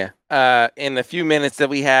 Yeah. In the few minutes that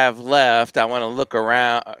we have left, I want to look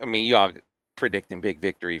around. I mean, you all predicting big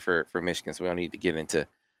victory for Michigan, so we don't need to get into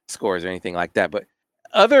scores or anything like that. But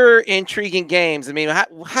other intriguing games. I mean,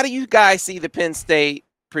 how do you guys see the Penn State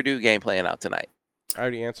Purdue game playing out tonight? I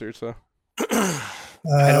already answered, so I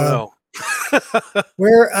don't know.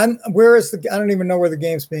 Where is I don't even know where the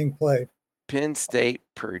game's being played. Penn State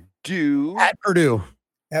Purdue at Purdue.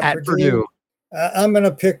 I'm going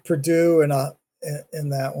to pick Purdue in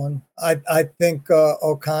that one. I think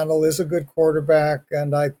O'Connell is a good quarterback,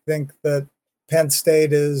 and I think that Penn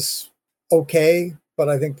State is okay, but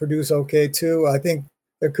I think Purdue's okay too. I think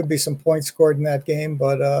there could be some points scored in that game,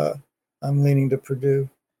 but I'm leaning to Purdue.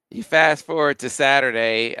 You fast forward to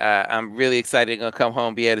Saturday. I'm really excited to come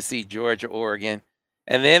home, be able to see Georgia, Oregon,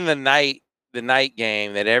 and then the night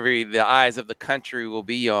game that the eyes of the country will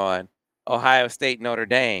be on, Ohio State, Notre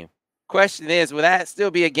Dame. Question is, will that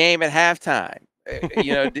still be a game at halftime?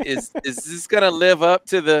 Is this going to live up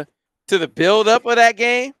to the build up of that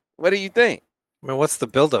game? What do you think? I mean, what's the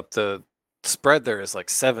build up? The spread there is like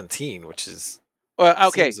 17, which is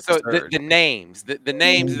okay. So the names, the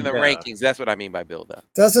names and the rankings. That's what I mean by build up.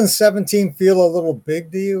 Doesn't 17 feel a little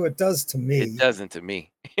big to you? It does to me. It doesn't to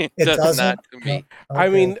me. It does not to me. Okay. I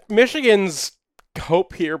mean, Michigan's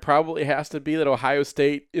hope here probably has to be that Ohio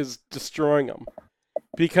State is destroying them,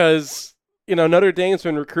 because Notre Dame's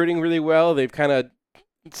been recruiting really well. They've kind of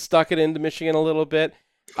stuck it into Michigan a little bit.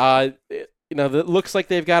 It looks like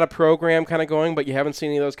they've got a program kind of going, but you haven't seen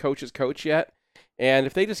any of those coaches coach yet. And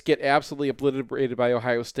if they just get absolutely obliterated by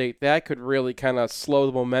Ohio State, that could really kind of slow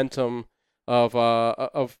the momentum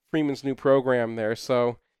of Freeman's new program there.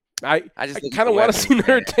 So I kind of want to see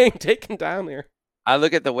Notre Dame taken down there. I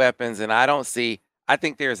look at the weapons, and I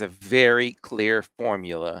think there's a very clear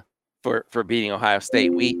formula for beating Ohio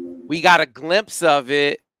State. We got a glimpse of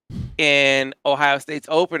it in Ohio State's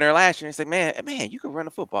opener last year. It's like, man, you can run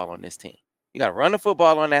the football on this team. You got to run the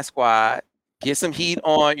football on that squad, get some heat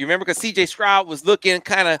on. You remember because C.J. Stroud was looking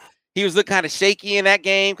kind of shaky in that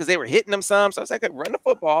game because they were hitting him some. So I was like, run the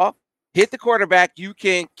football, hit the quarterback. You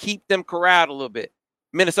can keep them corralled a little bit.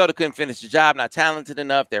 Minnesota couldn't finish the job, not talented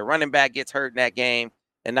enough. Their running back gets hurt in that game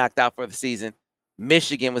and knocked out for the season.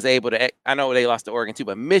 Michigan was able to, I know they lost to Oregon too,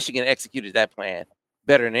 but Michigan executed that plan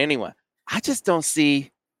better than anyone. I just don't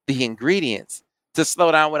see the ingredients to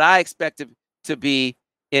slow down what I expect to be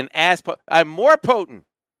a more potent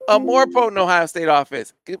Ohio State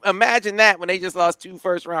offense. Imagine that when they just lost 2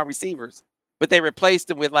 first-round receivers, but they replaced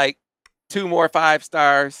them with like 2 more 5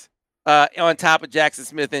 stars on top of Jackson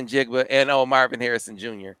Smith and Jigba and Marvin Harrison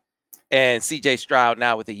Jr. and C.J. Stroud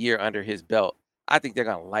now with a year under his belt. I think they're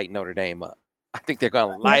going to light Notre Dame up. I think they're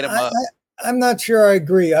going to light them up. I'm not sure I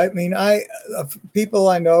agree. I mean, people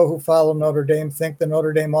I know who follow Notre Dame think the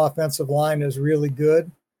Notre Dame offensive line is really good,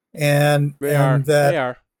 and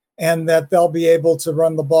that they'll be able to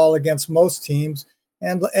run the ball against most teams.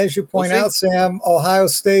 And as you point out, Sam, Ohio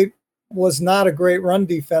State was not a great run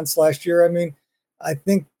defense last year. I mean, I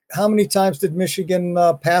think how many times did Michigan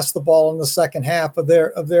pass the ball in the second half of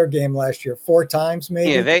their game last year? 4 times,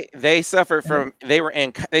 maybe. Yeah, they suffered from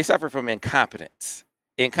they suffered from incompetence.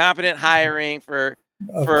 Incompetent hiring for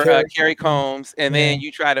Kerry Combs, and then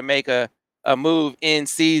you try to make a move in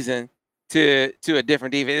season to a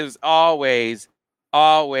different defense. It was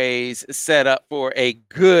always set up for a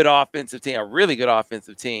good offensive team, a really good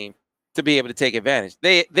offensive team, to be able to take advantage.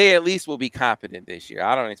 They at least will be competent this year.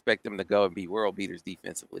 I don't expect them to go and be world beaters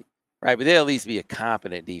defensively, right? But they'll at least be a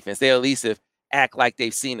competent defense. They'll at least act like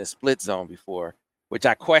they've seen a split zone before, which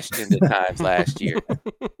I questioned at times last year.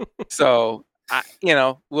 So,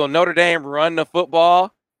 will Notre Dame run the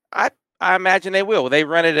football? I imagine they will. Will they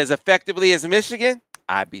run it as effectively as Michigan?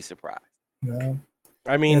 I'd be surprised. No.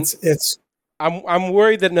 I mean, I'm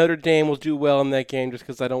worried that Notre Dame will do well in that game just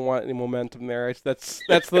because I don't want any momentum there. That's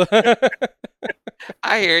the.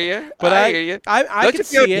 I hear you. But I hear you. I don't you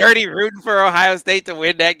feel dirty rooting for Ohio State to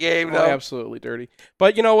win that game? Oh, absolutely dirty.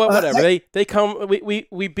 But you know what? Whatever. They come.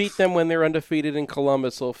 We beat them when they're undefeated in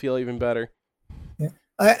Columbus, so it'll feel even better. Yeah.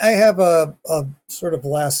 I have a sort of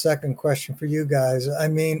last second question for you guys. I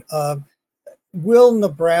mean, will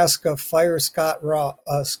Nebraska fire Scott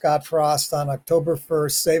Frost on October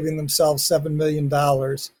 1st, saving themselves $7 million,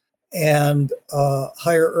 and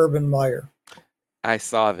hire Urban Meyer? I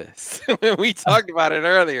saw this. We talked about it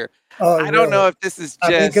earlier. I don't know if this is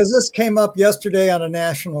just because this came up yesterday on a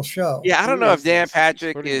national show. Yeah, I don't know if Dan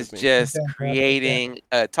Patrick is just creating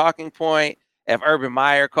a talking point. If Urban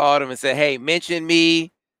Meyer called him and said, "Hey, mention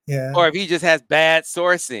me," or if he just has bad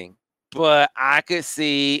sourcing. But I could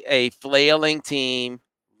see a flailing team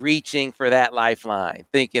reaching for that lifeline,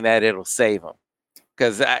 thinking that it'll save them.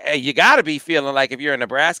 Because you got to be feeling like, if you're a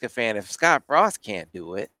Nebraska fan, if Scott Frost can't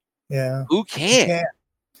do it, who can?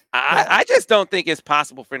 I just don't think it's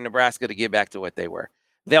possible for Nebraska to get back to what they were.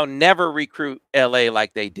 They'll never recruit LA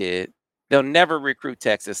like they did. They'll never recruit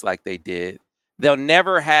Texas like they did. They'll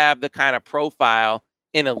never have the kind of profile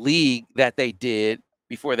in a league that they did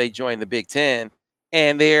before they joined the Big Ten.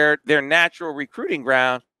 And their natural recruiting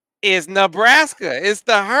ground is Nebraska. It's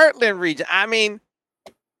the Heartland region. I mean,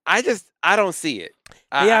 I don't see it.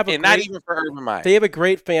 Not even for Urban Meyer. They have a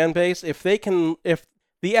great fan base. If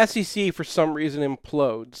the SEC for some reason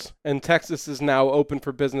implodes and Texas is now open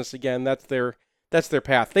for business again, that's their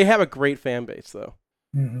path. They have a great fan base, though.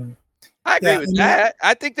 Mm-hmm. I agree with that.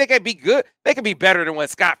 I think they could be good. They could be better than what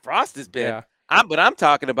Scott Frost has been. Yeah. But I'm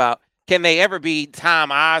talking about, can they ever be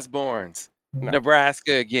Tom Osborne's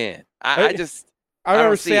Nebraska again? I just I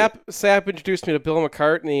remember Sap introduced me to Bill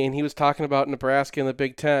McCartney, and he was talking about Nebraska in the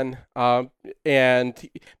Big Ten. And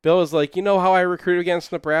Bill was like, you know how I recruited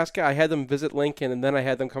against Nebraska? I had them visit Lincoln, and then I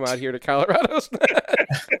had them come out here to Colorado.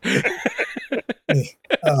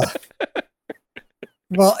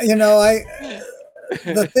 Well,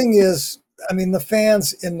 the thing is, I mean, the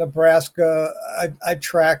fans in Nebraska, I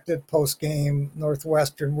tracked it post-game,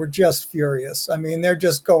 Northwestern, were just furious. I mean, they're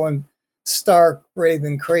just going stark,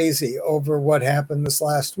 raving crazy over what happened this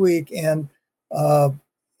last week. And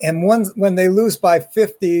when they lose by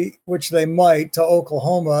 50, which they might, to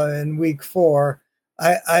Oklahoma in week 4,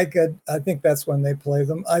 I think that's when they play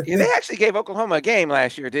them. They actually gave Oklahoma a game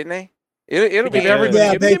last year, didn't they? It'll be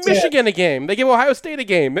everybody. They gave Michigan a game. They gave Ohio State a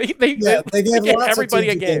game. They gave everybody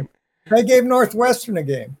a game. They gave Northwestern a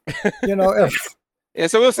game. Yeah,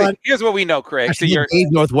 so we'll see. Here's what we know, Craig. So you gave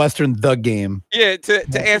Northwestern the game. Yeah,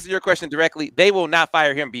 to answer your question directly, they will not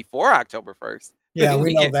fire him before October 1st. Yeah,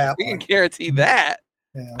 we know that. We can guarantee that.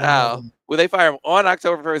 Yeah, will they fire him on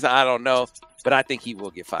October 1st? I don't know, but I think he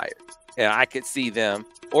will get fired. And I could see them,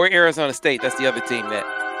 or Arizona State. That's the other team that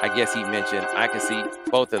I guess he mentioned. I could see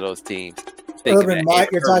both of those teams. Urban Meyer.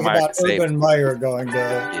 You're talking about Urban Meyer going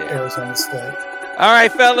to Arizona State. All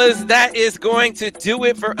right, fellas, that is going to do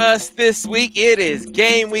it for us this week. It is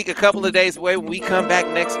game week, a couple of days away. When we come back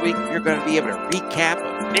next week, you're going to be able to recap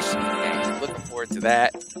of Michigan games. Looking forward to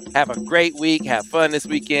that. Have a great week. Have fun this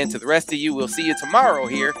weekend. To the rest of you, we'll see you tomorrow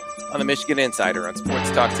here on the Michigan Insider on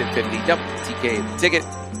Sports Talk 1050 WTK The Ticket,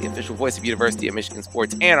 the official voice of University of Michigan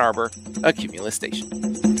Sports Ann Arbor, a Cumulus station.